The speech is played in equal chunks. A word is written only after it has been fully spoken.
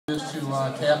Just to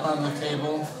tap on the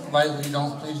table lightly,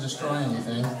 don't please destroy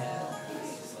anything.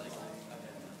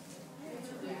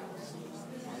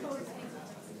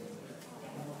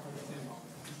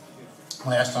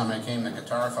 Last time I came, the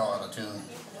guitar fell out of tune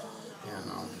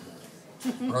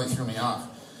and really threw me off.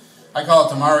 I call it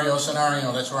the Mario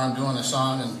scenario. That's where I'm doing the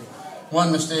song, and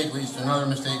one mistake leads to another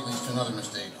mistake leads to another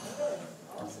mistake.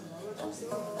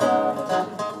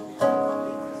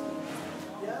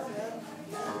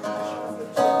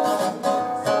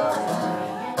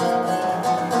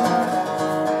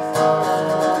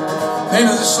 The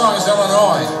name of this song is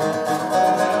Illinois.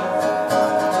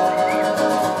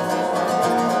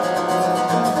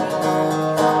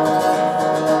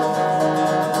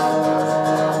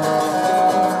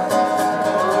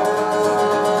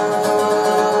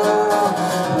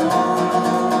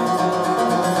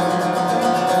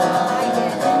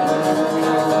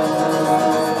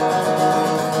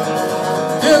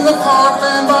 In the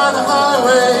parkland by the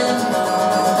highway,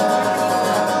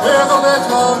 where the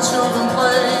dekalb children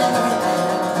play,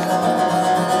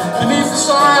 beneath the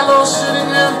silo sitting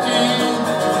empty,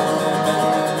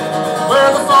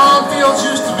 where the farm fields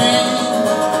used to be,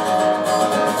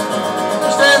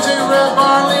 stands a red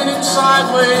barn leaning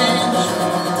sideways,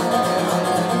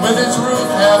 with its roof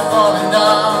half falling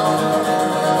down.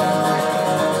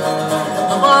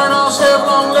 The barn owls have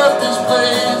long left this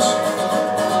place,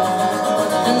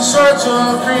 in search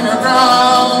of greener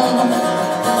ground,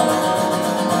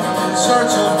 in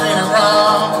search of greener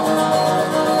ground.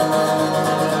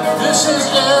 This is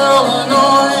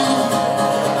Illinois,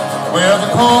 where the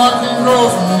corn can grow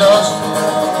from dust.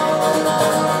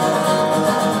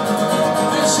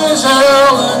 This is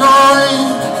Illinois,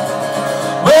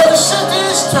 where the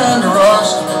cities turn to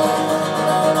rust.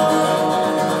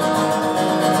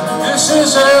 This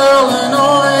is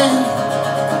Illinois,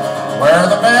 where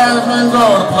the bad men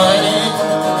go to play.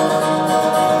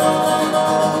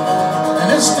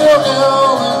 And it's still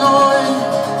Illinois,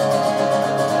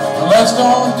 let's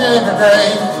don't dig a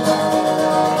grave.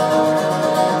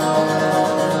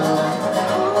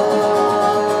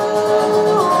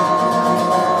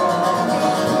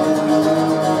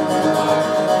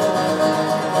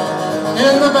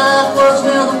 In the backwoods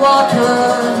near the water,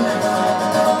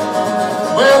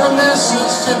 where the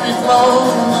Mississippi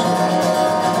flows,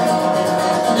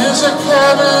 is a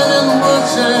cabin in the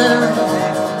woods there,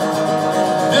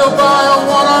 built by a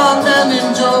one-armed man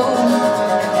named Joe.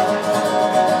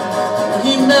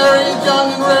 He married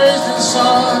young and raised his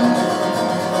son,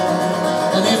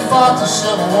 and he fought the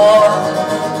Civil War.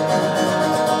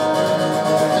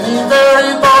 And he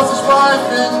buried both his wife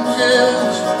and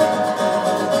kids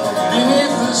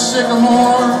beneath the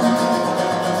sycamore,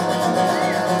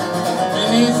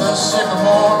 beneath the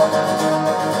sycamore.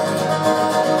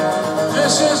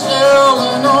 This is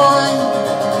Illinois,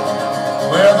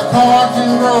 where the corn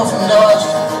can grow from dust.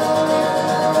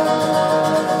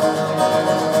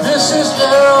 This is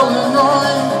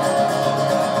Illinois,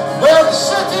 where the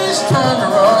cities turn to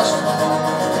rust.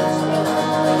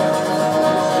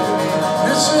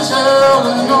 This is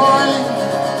Illinois,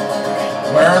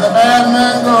 where the bad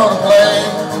men go to play.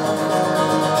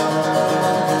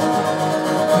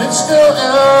 And it's still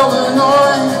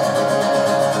Illinois,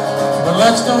 but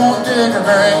let's don't dig a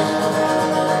grave.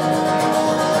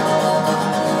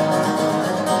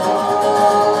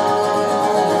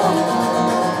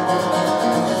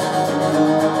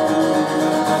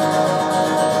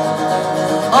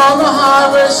 On the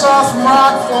highway south from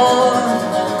Rockford,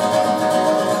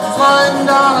 flying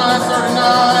down I-39,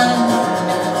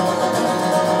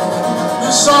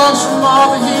 the songs from all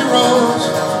the heroes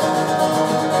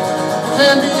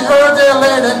can be heard there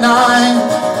late at night.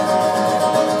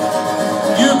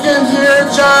 You can hear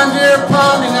John Deere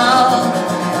pounding out,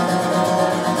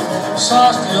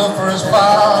 saw steel for his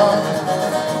plow,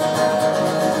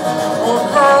 or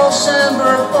Carl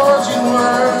Sandburg forging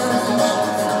words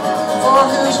for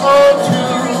his old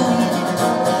tune.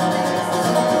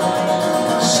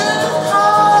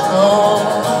 Chicago,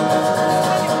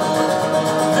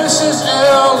 this is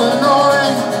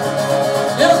Illinois,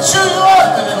 it'll chew you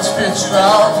up and it'll spit you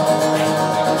out.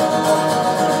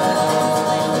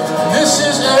 This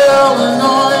is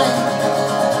Illinois,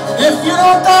 if you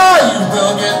don't die you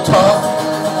will get tough.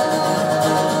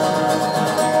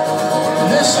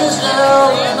 This is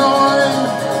Illinois,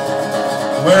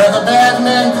 where the bad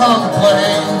men come to play.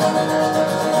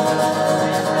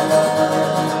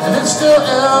 And it's still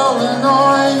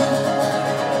Illinois,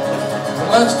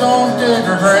 let's don't dig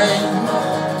her grave.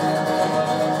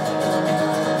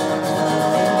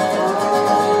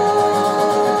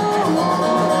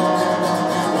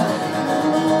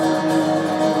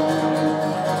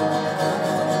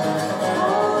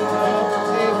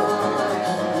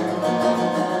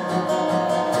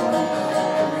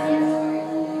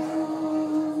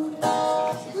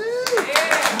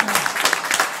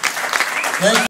 Thank you.